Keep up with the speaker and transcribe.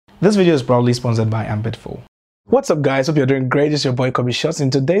This video is proudly sponsored by Ambitful. What's up guys, hope you're doing great. It's your boy Kobe Shots. In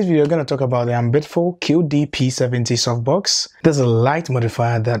today's video, we're going to talk about the Ambitful QD-P70 Softbox. There's a light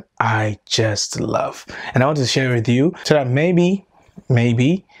modifier that I just love, and I want to share it with you so that maybe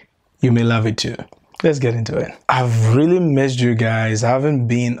you may love it too. Let's get into it. I've really missed you guys. I haven't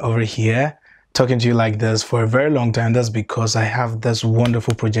been over here talking to you like this for a very long time. That's because I have this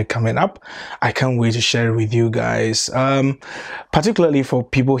wonderful project coming up. I can't wait to share it with you guys. Particularly for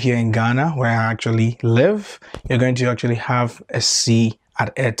people here in Ghana, where I actually live. You're going to actually have a see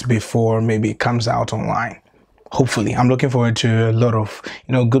at it before maybe it comes out online. Hopefully, I'm looking forward to a lot of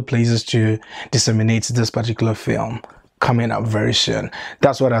good places to disseminate this particular film coming up very soon.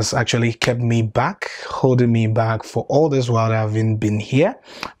 That's what has actually kept me back, holding me back for all this while I haven't been here.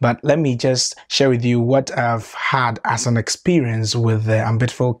 But let me just share with you what I've had as an experience with the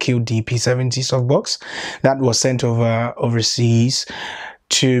Ambitful QD-P70 Softbox that was sent overseas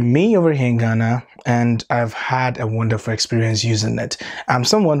to me over here in Ghana, and I've had a wonderful experience using it. I'm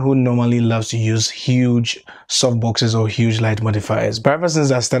someone who normally loves to use huge softboxes or huge light modifiers, but ever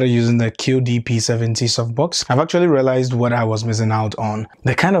since I started using the QD-P70 softbox, I've actually realized what I was missing out on.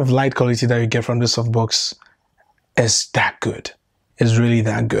 The kind of light quality that you get from the softbox is that good. It's really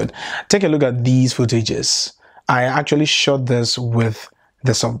that good. Take a look at these footages. I actually shot this with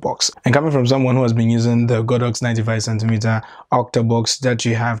the softbox, and coming from someone who has been using the Godox 95cm octabox that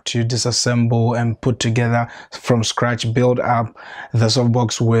you have to disassemble and put together from scratch, build up the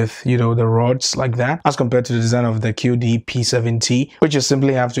softbox with the rods like that, as compared to the design of the QD-P70, which you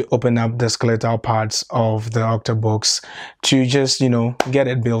simply have to open up the skeletal parts of the octabox to just get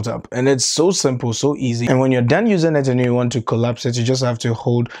it built up. And it's so simple, so easy. And when you're done using it and you want to collapse it, you just have to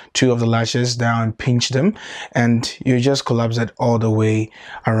hold two of the lashes down and pinch them, and you just collapse it all the way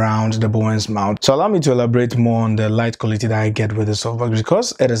around the Bowen's mouth. So allow me to elaborate more on the light quality that I get with the softbox.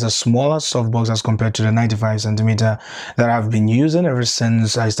 Because it is a smaller softbox as compared to the 95cm that I've been using ever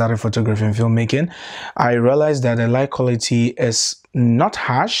since I started photography and filmmaking, I realized that the light quality is not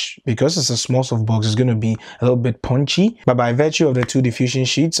harsh. Because it's a small softbox, it's going to be a little bit punchy, but by virtue of the two diffusion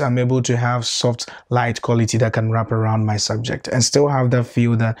sheets, I'm able to have soft light quality that can wrap around my subject and still have that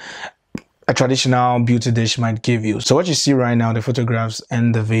feel that a traditional beauty dish might give you. So what you see right now, the photographs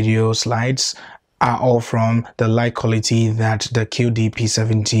and the video slides, are all from the light quality that the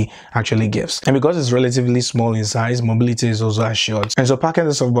QD-P70 actually gives. And because it's relatively small in size, mobility is also assured. And so packing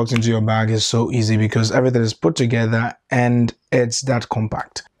the softbox into your bag is so easy because everything is put together and it's that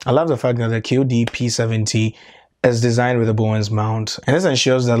compact. I love the fact that the QD-P70 is designed with a Bowen's mount, and this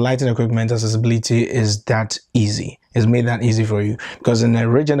ensures that lighting equipment accessibility is that easy. It's made that easy for you, because in the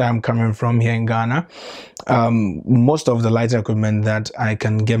region that I'm coming from here in Ghana, most of the lighting equipment that I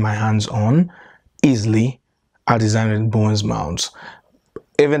can get my hands on easily are designed with Bowen's mounts.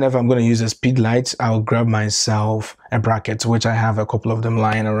 Even if I'm going to use a speed light, I'll grab myself a bracket, which I have a couple of them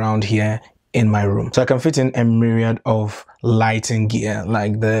lying around here in my room, so I can fit in a myriad of lighting gear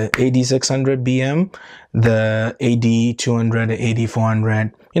like the AD600 BM, the AD200, the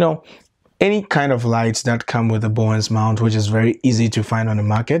AD400, any kind of lights that come with the Bowen's mount, which is very easy to find on the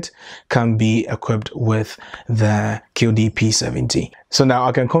market, can be equipped with the QD-P70. So now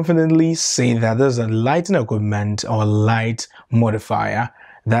I can confidently say that there's a lighting equipment or light modifier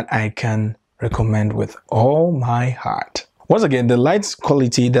that I can recommend with all my heart. Once again, the light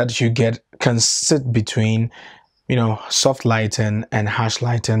quality that you get can sit between, soft lighting and harsh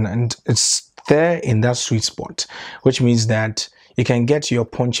lighting, and it's there in that sweet spot, which means that you can get your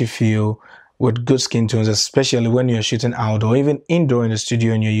punchy feel with good skin tones, especially when you're shooting outdoor, even indoor in the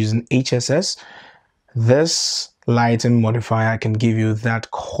studio and you're using HSS. This lighting modifier can give you that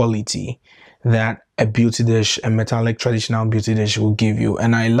quality that a beauty dish, a metallic traditional beauty dish, will give you.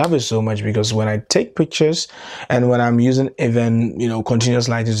 And I love it so much because when I take pictures and when I'm using even continuous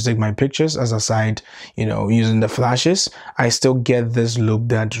lighting to take my pictures, as aside using the flashes, I still get this look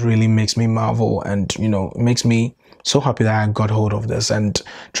that really makes me marvel and makes me so happy that I got hold of this. And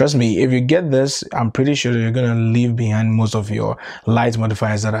trust me, if you get this, I'm pretty sure you're gonna leave behind most of your light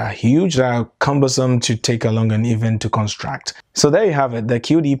modifiers that are huge, that are cumbersome to take along and even to construct. So there you have it. The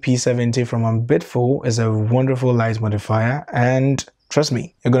QD-P70 from Ambitful is a wonderful light modifier, and trust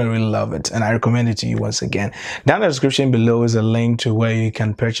me, you're gonna really love it, and I recommend it to you once again. Down in the description below is a link to where you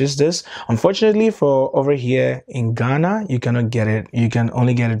can purchase this. Unfortunately, for over here in Ghana, you cannot get it. You can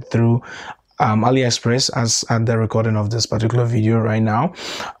only get it through AliExpress as at the recording of this particular video right now.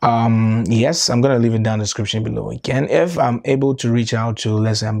 Yes, I'm gonna leave it down in the description below again. If I'm able to reach out to,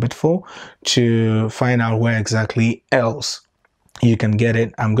 let's say, Ambitful to find out where exactly else you can get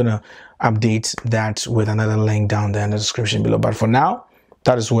it, I'm gonna update that with another link down there in the description below. But for now,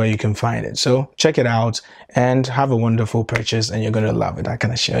 that is where you can find it. So check it out and have a wonderful purchase, and you're going to love it. I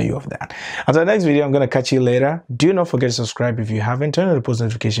can assure you of that. Until the next video, I'm going to catch you later. Do not forget to subscribe if you haven't. Turn on the post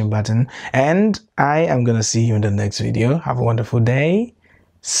notification button, and I am going to see you in the next video. Have a wonderful day.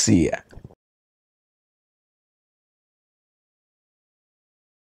 See ya.